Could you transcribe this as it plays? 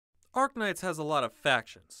Arknights has a lot of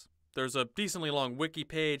factions. There's a decently long wiki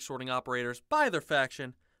page sorting operators by their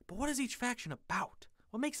faction, but what is each faction about?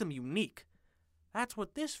 What makes them unique? That's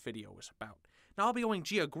what this video is about. Now I'll be going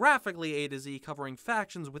geographically A to Z, covering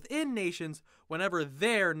factions within nations whenever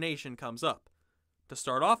their nation comes up. To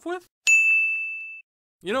start off with,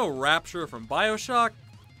 you know Rapture from BioShock?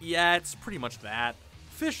 Yeah, it's pretty much that.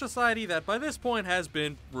 Fish society that by this point has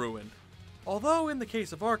been ruined. Although in the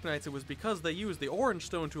case of Arknights it was because they used the Orange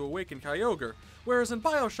Stone to awaken Kyogre, whereas in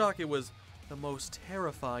BioShock it was the most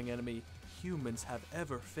terrifying enemy humans have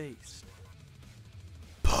ever faced.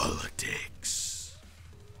 Politics.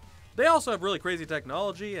 They also have really crazy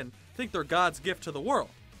technology and think they're God's gift to the world,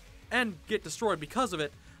 and get destroyed because of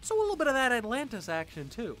it, so a little bit of that Atlantis action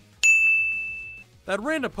too. That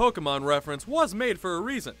random Pokemon reference was made for a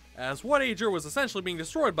reason, as what Ager was essentially being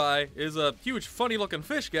destroyed by is a huge funny looking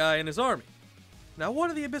fish guy and his army. Now what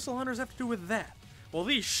do the Abyssal Hunters have to do with that? Well,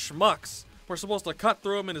 these schmucks were supposed to cut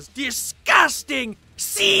through him and his disgusting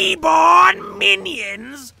seaborn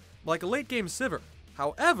minions like a late game Sivir.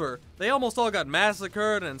 However, they almost all got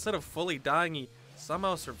massacred, and instead of fully dying, he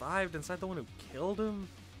somehow survived inside the one who killed him.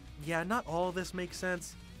 Yeah, not all of this makes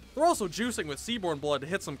sense. They're also juicing with Seaborn blood to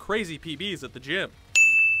hit some crazy PBs at the gym.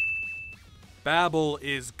 Babel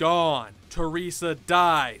is gone. Teresa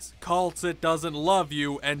dies. Calcit doesn't love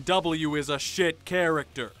you, and W is a shit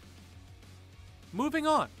character. Moving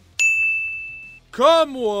on.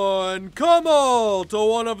 Come one, come all to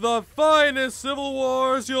one of the finest civil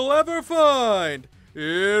wars you'll ever find.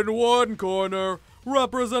 In one corner,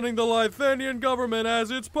 representing the Lithanian government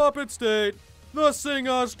as its puppet state, the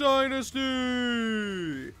Singha's dynasty.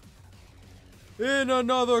 In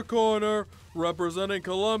another corner, representing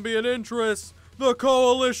Colombian interests, the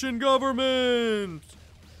coalition government.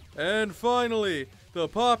 And finally, the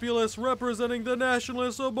populace representing the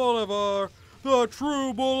nationalists of Bolivar, the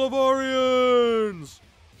true Bolivarians.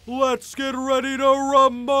 Let's get ready to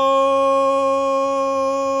rumble!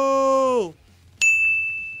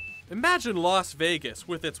 Imagine Las Vegas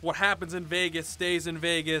with its what happens in Vegas stays in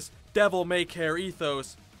Vegas, devil may care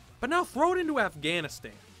ethos, but now throw it into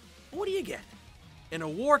Afghanistan. What do you get? In a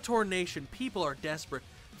war-torn nation, people are desperate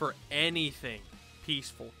for anything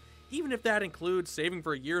peaceful, even if that includes saving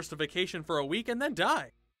for years to vacation for a week and then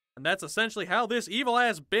die. And that's essentially how this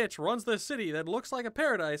evil-ass bitch runs this city that looks like a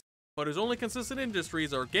paradise, but whose only consistent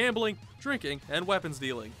industries are gambling, drinking, and weapons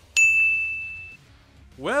dealing.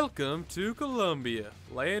 Welcome to Colombia,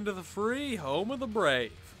 land of the free, home of the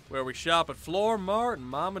brave, where we shop at Floor Mart and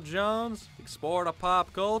Mama John's, export our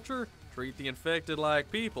pop culture, treat the infected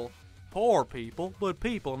like people, poor people, but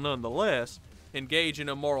people nonetheless, engage in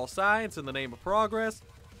immoral science in the name of progress,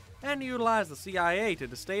 and utilize the CIA to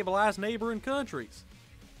destabilize neighboring countries.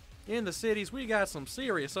 In the cities, we got some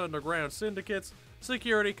serious underground syndicates,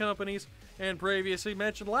 security companies, and previously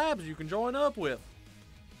mentioned labs you can join up with.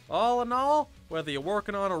 All in all, whether you're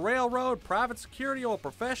working on a railroad, private security, or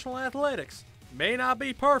professional athletics, may not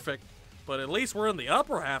be perfect, but at least we're in the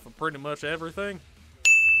upper half of pretty much everything.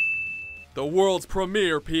 The world's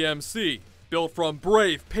premier PMC, built from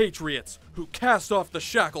brave patriots who cast off the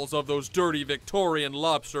shackles of those dirty Victorian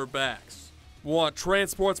lobster backs. Want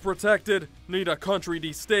transports protected? Need a country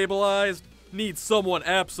destabilized? Need someone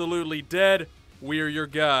absolutely dead? We're your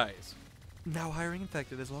guys. Now hiring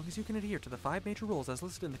infected as long as you can adhere to the 5 major rules as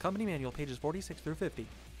listed in the company manual, pages 46 through 50.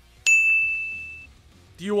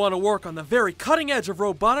 Do you want to work on the very cutting edge of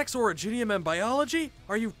robotics, originium, and biology?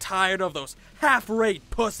 Are you tired of those half-rate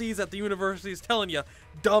pussies at the universities telling you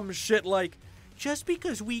dumb shit like, just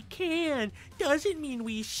because we can doesn't mean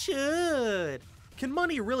we should? Can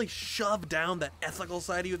money really shove down that ethical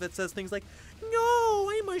side of you that says things like,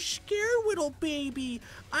 no, I'm a scared little baby.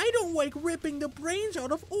 I don't like ripping the brains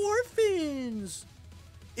out of orphans.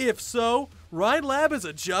 If so, Ride Lab is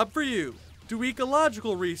a job for you. Do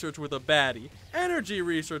ecological research with a baddie, energy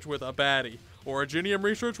research with a baddie, originium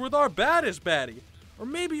research with our baddest baddie. Or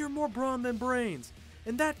maybe you're more brawn than brains.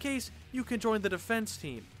 In that case, you can join the defense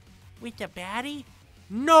team. With the baddie?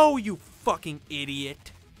 No, you fucking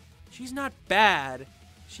idiot. She's not bad.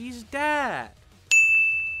 She's dad.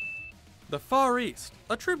 The Far East,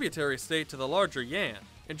 a tributary state to the larger Yan,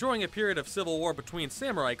 enjoying a period of civil war between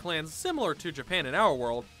samurai clans similar to Japan in our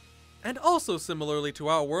world, and also similarly to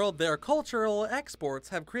our world, their cultural exports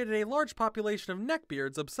have created a large population of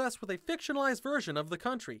neckbeards obsessed with a fictionalized version of the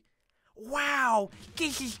country. Wow,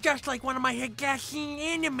 this is just like one of my Higashi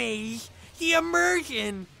animes, the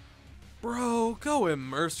immersion! Bro, go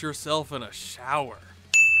immerse yourself in a shower.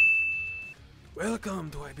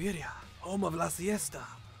 Welcome to Iberia, home of La Siesta,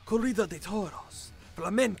 Corrida de Toros,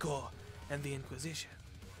 Flamenco, and the Inquisition.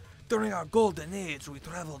 During our golden age, we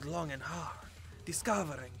traveled long and hard,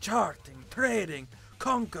 discovering, charting, trading,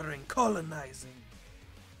 conquering, colonizing.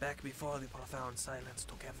 Back before the profound silence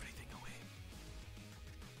took everything away.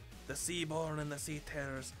 The seaborn and the sea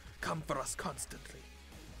terrors come for us constantly.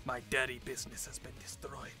 My dairy business has been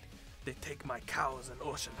destroyed. They take my cows and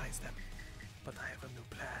oceanize them. But I have a new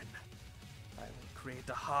plan. I will create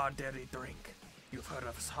a hard dairy drink. You've heard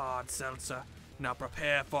of hard seltzer. Now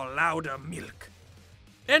prepare for louder milk.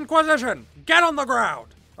 Inquisition, get on the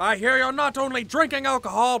ground! I hear you're not only drinking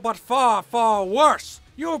alcohol, but far, far worse.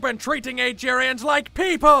 You've been treating Agerians like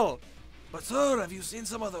people! But sir, have you seen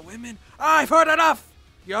some of the women? I've heard enough!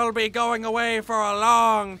 You'll be going away for a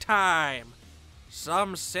long time.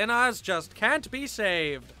 Some sinners just can't be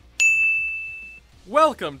saved.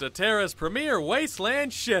 Welcome to Terra's premier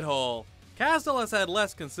wasteland shithole. Castle has had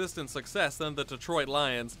less consistent success than the Detroit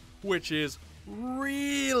Lions, which is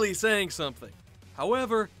really saying something.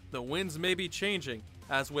 However, the winds may be changing,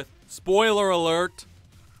 as with spoiler alert.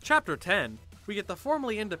 Chapter 10, we get the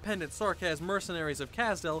formerly independent Sarkaz mercenaries of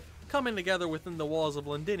Kazdel coming together within the walls of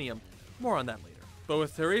Londinium. More on that later. But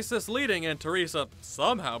with Teresa's leading and Teresa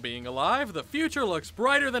somehow being alive, the future looks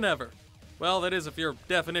brighter than ever. Well, that is if your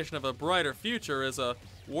definition of a brighter future is a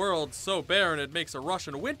world so barren it makes a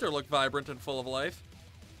Russian winter look vibrant and full of life.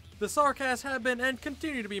 The Sarkaz have been and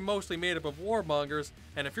continue to be mostly made up of warmongers,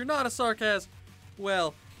 and if you're not a Sarkaz,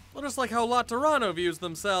 well, just like how La Toronto views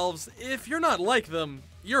themselves, if you're not like them,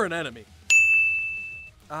 you're an enemy.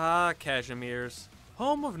 Ah, Cashmere's,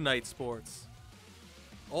 home of night sports.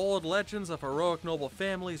 Old legends of heroic noble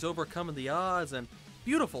families overcoming the odds and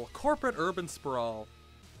beautiful corporate urban sprawl.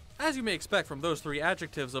 As you may expect from those three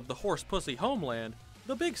adjectives of the horse-pussy homeland,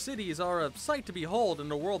 the big cities are a sight to behold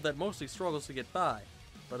in a world that mostly struggles to get by.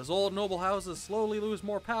 But as old noble houses slowly lose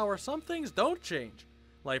more power, some things don't change.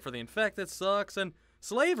 Life for the infected sucks, and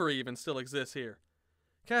slavery even still exists here.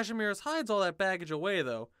 Cashmere's hides all that baggage away,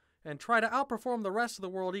 though, and try to outperform the rest of the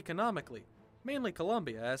world economically, mainly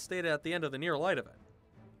Colombia, as stated at the end of the Near Light event.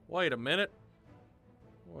 Wait a minute.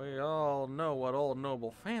 We all know what old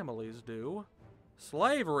noble families do.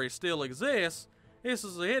 Slavery still exists. This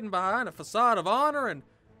is hidden behind a facade of honor and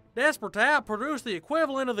desperate to outproduce the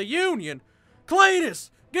equivalent of the Union.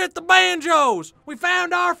 Cletus, get the banjos! We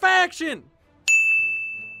found our faction!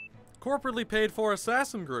 Corporately paid for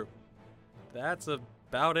assassin group. That's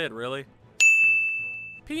about it, really.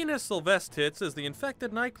 Penis Sylvestitz is the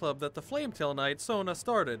infected nightclub that the Flametail Knight Sona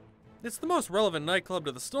started. It's the most relevant nightclub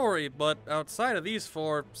to the story, but outside of these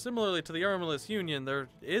four, similarly to the Armless Union, there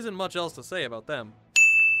isn't much else to say about them.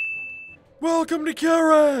 Welcome to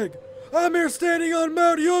Kerrag! I'm here standing on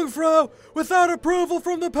Mount Jungfrau without approval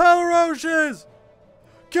from the Palaroshes!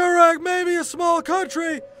 Kerrag may be a small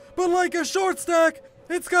country, but like a short stack,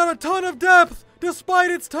 it's got a ton of depth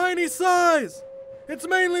despite its tiny size! It's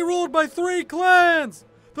mainly ruled by three clans!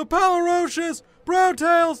 The Palaroshes,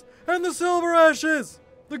 Browntails, and the Silver Ashes!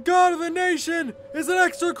 The god of the nation is an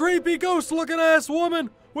extra creepy ghost-looking ass woman.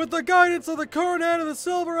 With the guidance of the current head of the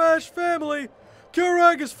Silver Ash family,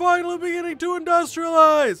 Kerrag is finally beginning to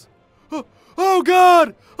industrialize. Oh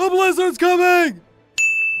god! A blizzard's coming!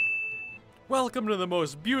 Welcome to the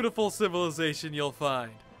most beautiful civilization you'll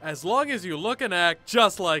find, as long as you look and act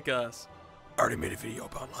just like us. I already made a video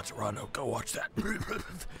about La Toronto, go watch that.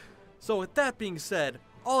 So with that being said,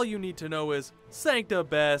 all you need to know is Sancta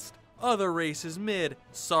best, other races mid,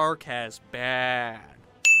 Sarkaz bad.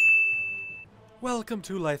 Welcome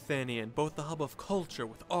to Lithanian, both the hub of culture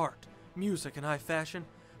with art, music, and high fashion,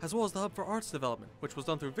 as well as the hub for arts development, which was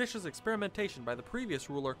done through vicious experimentation by the previous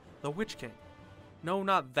ruler, the Witch King. No,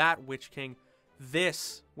 not that Witch King,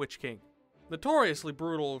 this Witch King. Notoriously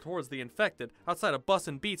brutal towards the infected, outside of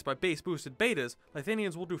bussin' beats by bass-boosted betas,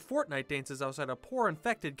 Lithanians will do Fortnite dances outside of poor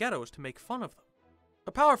infected ghettos to make fun of them.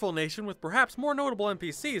 A powerful nation with perhaps more notable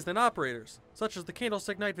NPCs than operators, such as the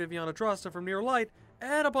Candlestick Knight Viviana Drosta from Near Light,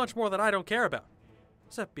 and a bunch more that I don't care about.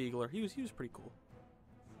 Except Beagler, he was pretty cool.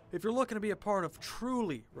 If you're looking to be a part of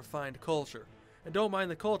truly refined culture, and don't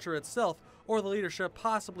mind the culture itself, or the leadership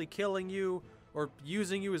possibly killing you, or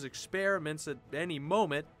using you as experiments at any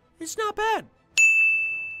moment, it's not bad.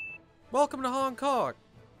 Welcome to Hong Kong.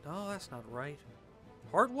 No, that's not right.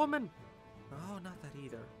 Heartwoman? No, not that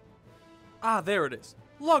either. Ah, there it is.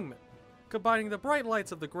 Lungmen. Combining the bright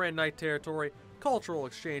lights of the Grand Knight territory, cultural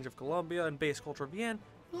exchange of Colombia, and base culture of Vienna,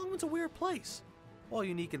 Lungmen's a weird place. While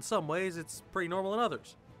unique in some ways, it's pretty normal in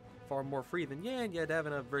others. Far more free than Yan, yet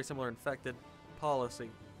having a very similar infected policy.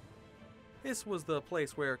 This was the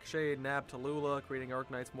place where Kshay nabbed Tallulah, creating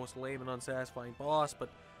Arknights' most lame and unsatisfying boss, but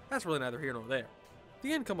that's really neither here nor there.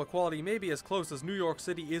 The income equality may be as close as New York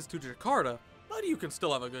City is to Jakarta, but but you can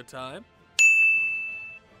still have a good time.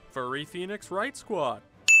 Furry Phoenix Right Squad.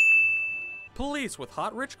 Police with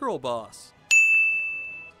hot rich girl boss.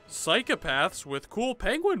 Psychopaths with cool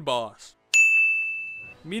penguin boss.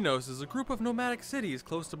 Minos is a group of nomadic cities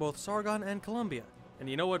close to both Sargon and Columbia. And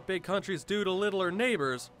you know what big countries do to littler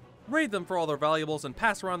neighbors? Raid them for all their valuables and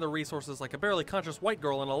pass around their resources like a barely conscious white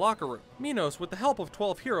girl in a locker room. Minos, with the help of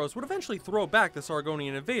 12 heroes, would eventually throw back the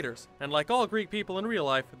Sargonian invaders, and like all Greek people in real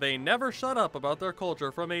life, they never shut up about their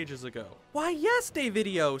culture from ages ago. Why yes,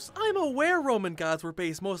 Davidios! I'm aware Roman gods were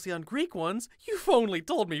based mostly on Greek ones. You've only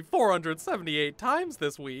told me 478 times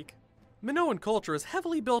this week. Minoan culture is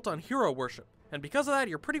heavily built on hero worship, and because of that,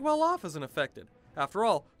 you're pretty well off as an affected. After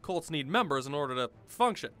all, cults need members in order to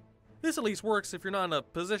function. This at least works if you're not in a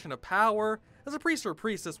position of power, as a priest or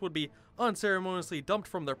priestess would be unceremoniously dumped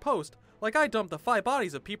from their post, like I dumped the 5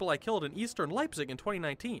 bodies of people I killed in eastern Leipzig in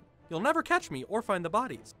 2019. You'll never catch me or find the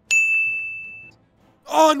bodies.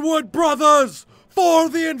 Onward, brothers! For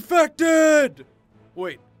the infected!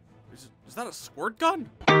 Wait, is that a squirt gun?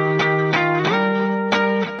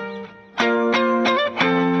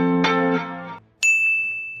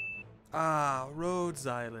 Ah, Rhodes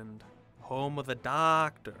Island. Home of the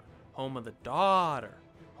doctor. Home of the daughter,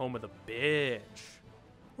 home of the bitch.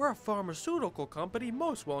 We're a pharmaceutical company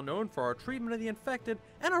most well known for our treatment of the infected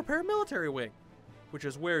and our paramilitary wing, which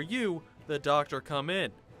is where you, the doctor, come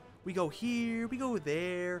in. We go here, we go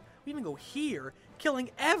there, we even go here, killing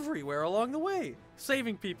everywhere along the way,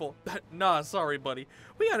 saving people. Nah, sorry buddy,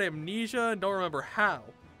 we got amnesia and don't remember how.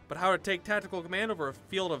 But how to take tactical command over a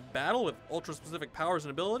field of battle with ultra-specific powers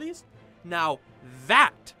and abilities? Now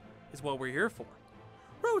that is what we're here for.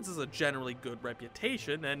 Rhodes has a generally good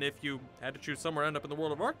reputation, and if you had to choose somewhere to end up in the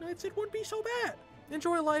world of Arknights, it wouldn't be so bad.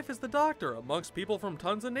 Enjoy life as the doctor, amongst people from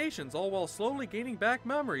tons of nations, all while slowly gaining back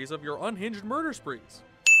memories of your unhinged murder sprees.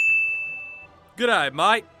 G'day,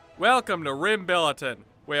 mate. Welcome to Rim Billiton.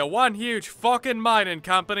 We're one huge fucking mining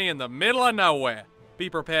company in the middle of nowhere. Be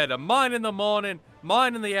prepared to mine in the morning,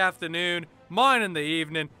 mine in the afternoon, mine in the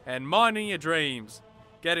evening, and mine in your dreams.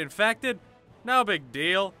 Get infected? No big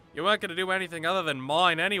deal. You weren't going to do anything other than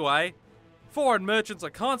mine anyway. Foreign merchants are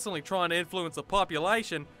constantly trying to influence the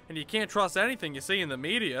population, and you can't trust anything you see in the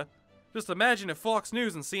media. Just imagine if Fox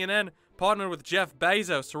News and CNN partnered with Jeff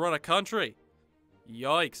Bezos to run a country.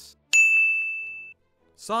 Yikes.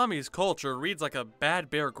 Sami's culture reads like a bad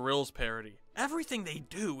Bear Grylls parody. Everything they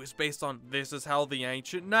do is based on this is how the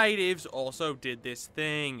ancient natives also did this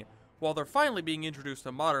thing. While they're finally being introduced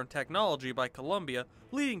to modern technology by Columbia,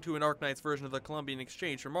 leading to an Arknights version of the Columbian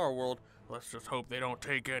exchange from our world. Let's just hope they don't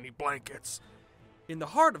take any blankets. In the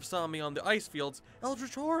heart of Sami on the ice fields,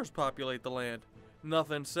 eldritch horrors populate the land.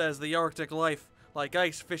 Nothing says the Arctic life like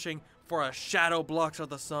ice fishing, for a shadow blocks out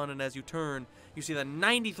the sun, and as you turn, you see the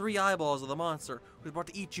 93 eyeballs of the monster who's about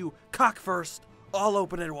to eat you cock first, all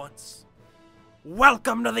open at once.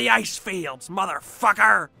 Welcome to the ice fields,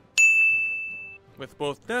 motherfucker! With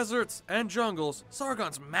both deserts and jungles,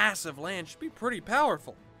 Sargon's massive land should be pretty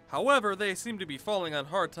powerful. However, they seem to be falling on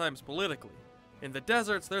hard times politically. In the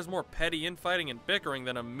deserts, there's more petty infighting and bickering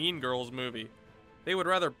than a Mean Girls movie. They would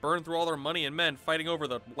rather burn through all their money and men fighting over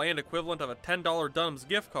the land equivalent of a $10 Dunham's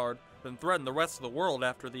gift card than threaten the rest of the world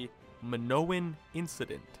after the Minoan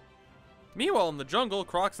incident. Meanwhile, in the jungle,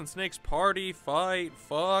 crocs and snakes party, fight,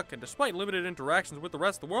 fuck, and despite limited interactions with the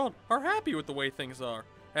rest of the world, are happy with the way things are.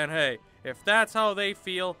 And hey, if that's how they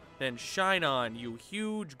feel, then shine on, you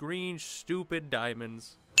huge, green, stupid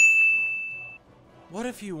diamonds. What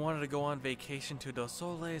if you wanted to go on vacation to Dos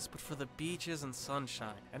Soles, but for the beaches and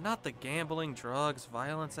sunshine, and not the gambling, drugs,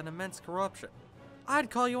 violence, and immense corruption? I'd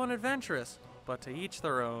call you unadventurous, but to each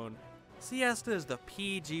their own. Siesta is the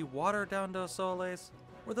PG watered-down Dos Soles,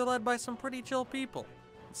 where they're led by some pretty chill people,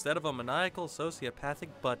 instead of a maniacal, sociopathic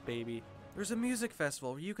butt baby. There's a music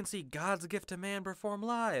festival where you can see God's gift to man perform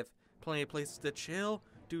live, plenty of places to chill,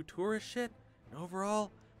 do tourist shit, and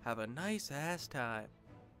overall, have a nice-ass time.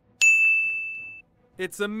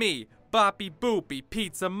 It's a me, Boppy Boopy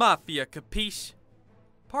Pizza Mafia, capiche?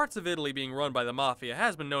 Parts of Italy being run by the Mafia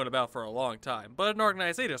has been known about for a long time, but in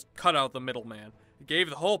Arknights they just cut out the middleman. Gave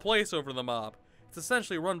the whole place over to the mob. It's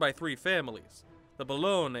essentially run by 3 families. The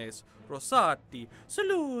Bolognes, Rosati,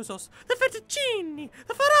 Saluzos, the Fettuccini,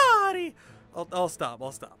 the Ferrari. I'll stop.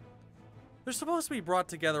 They're supposed to be brought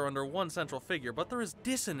together under one central figure, but there is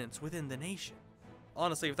dissonance within the nation.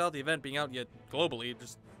 Honestly, without the event being out yet globally,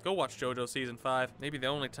 just go watch JoJo Season 5. Maybe the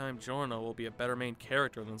only time Giorno will be a better main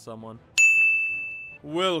character than someone.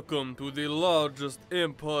 Welcome to the largest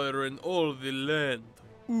empire in all the land,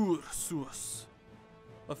 Ursus.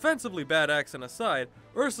 Offensively bad accent aside,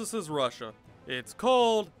 Ursus is Russia. It's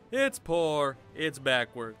cold, It's poor, it's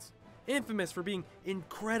backwards. Infamous for being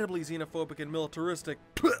incredibly xenophobic and militaristic,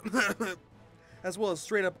 as well as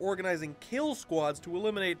straight up organizing kill squads to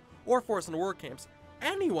eliminate or force into work camps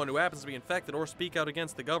anyone who happens to be infected or speak out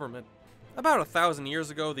against the government. About 1,000 years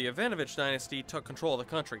ago, the Ivanovich dynasty took control of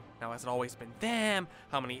the country. Now, has it always been them?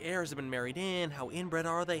 How many heirs have been married in? How inbred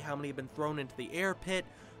are they? How many have been thrown into the air pit?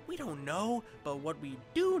 We don't know, but what we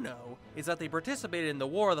do know is that they participated in the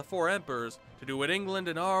War of the Four Emperors to do what England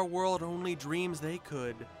and our world only dreams they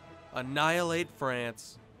could: annihilate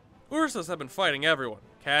France. Ursus have been fighting everyone.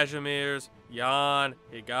 Cashmeres, Yan,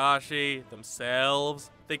 Higashi, themselves.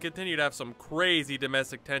 They continue to have some crazy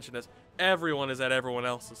domestic tension as everyone is at everyone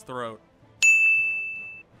else's throat.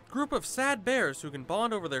 Group of sad bears who can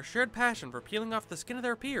bond over their shared passion for peeling off the skin of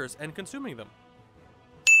their peers and consuming them.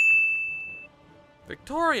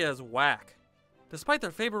 Victoria is whack. Despite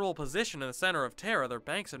their favorable position in the center of Terra, their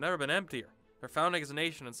banks have never been emptier. Their founding as a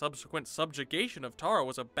nation and subsequent subjugation of Tara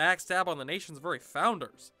was a backstab on the nation's very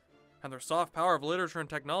founders. And their soft power of literature and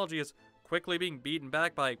technology is quickly being beaten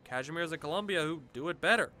back by Cashmeres and Columbia who do it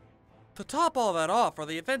better. To top all that off are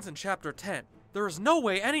the events in Chapter 10. There is no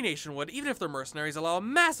way any nation would, even if they're mercenaries, allow a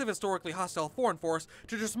massive historically hostile foreign force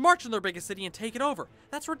to just march in their biggest city and take it over.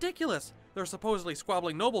 That's ridiculous. There are supposedly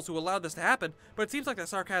squabbling nobles who allowed this to happen, but it seems like the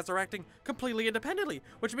Sarkaz are acting completely independently,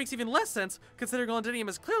 which makes even less sense considering Londinium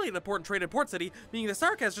is clearly an important trade and port city, meaning the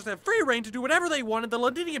Sarkaz just have free reign to do whatever they want in the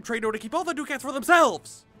Londinium trade node to keep all the ducats for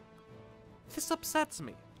themselves. This upsets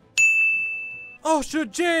me. Oh,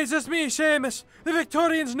 should Jesus me, Seamus! The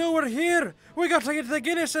Victorians know we're here! We got to get the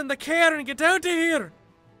Guinness and the care and get out of here!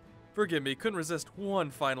 Forgive me, couldn't resist one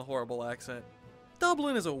final horrible accent.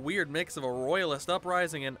 Dublin is a weird mix of a royalist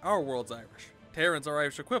uprising and our world's Irish. Terrans are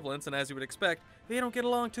Irish equivalents, and as you would expect, they don't get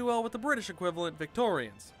along too well with the British equivalent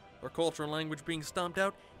Victorians. Their culture and language being stomped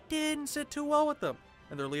out didn't sit too well with them,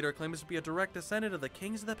 and their leader claims to be a direct descendant of the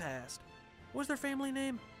kings of the past. What was their family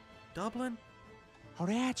name? Dublin? Oh,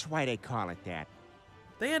 that's why they call it that.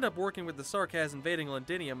 They end up working with the Sarkaz invading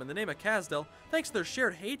Londinium in the name of Casdell thanks to their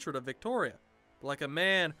shared hatred of Victoria. But like a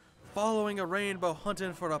man following a rainbow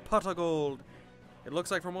hunting for a pot of gold. It looks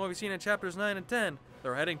like from what we've seen in chapters 9 and 10,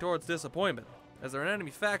 they're heading towards disappointment, as they're an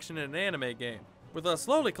enemy faction in an anime game. With us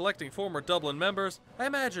slowly collecting former Dublin members, I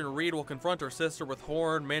imagine Reed will confront her sister with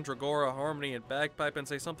horn, mandragora, harmony, and bagpipe and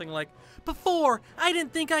say something like, "Before, I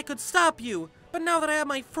didn't think I could stop you, but now that I have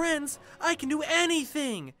my friends, I can do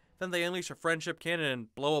anything!" Then they unleash a friendship cannon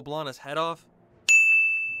and blow Oblana's head off.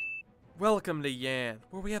 Welcome to Yan,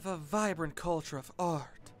 where we have a vibrant culture of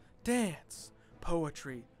art, dance,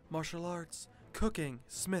 poetry, martial arts, cooking,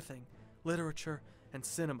 smithing, literature, and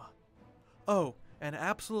cinema. Oh, and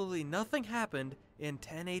absolutely nothing happened in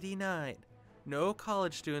 1089. No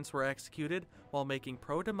college students were executed while making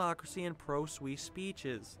pro-democracy and pro-Swiss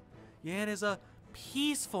speeches. Yan is a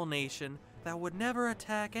peaceful nation that would never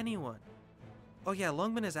attack anyone. Oh yeah,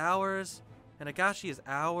 Lungmen is ours, and Agashi is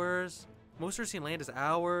ours, Mostersian land is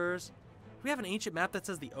ours. We have an ancient map that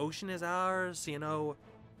says the ocean is ours, you know.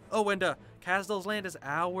 Oh, and Casdell's land is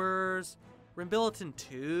ours, Rimbilliton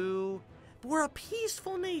too. But we're a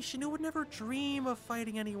peaceful nation who would never dream of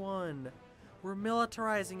fighting anyone. We're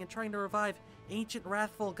militarizing and trying to revive ancient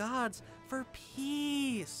wrathful gods for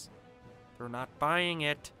peace. They're not buying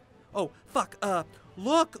it. Oh, fuck,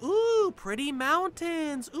 look, ooh, pretty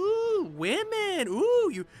mountains, ooh, women, ooh,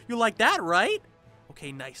 you like that, right?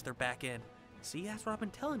 Okay, nice, they're back in. See, that's what I've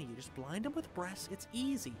been telling you, just blind them with breasts, it's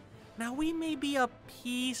easy. Now, we may be a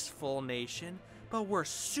peaceful nation, but we're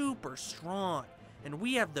super strong, and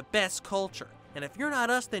we have the best culture, and if you're not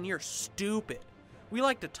us, then you're stupid. We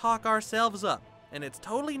like to talk ourselves up, and it's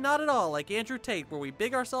totally not at all like Andrew Tate, where we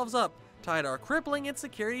big ourselves up to hide our crippling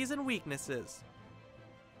insecurities and weaknesses.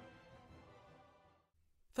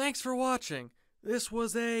 Thanks for watching. This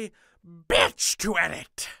was a bitch to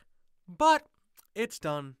edit. But it's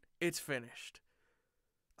done. It's finished.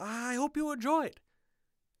 I hope you enjoyed.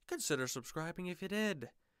 Consider subscribing if you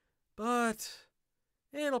did. But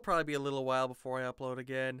it'll probably be a little while before I upload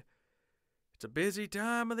again. It's a busy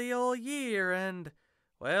time of the old year and,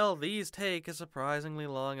 well, these take a surprisingly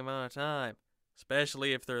long amount of time.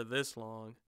 Especially if they're this long.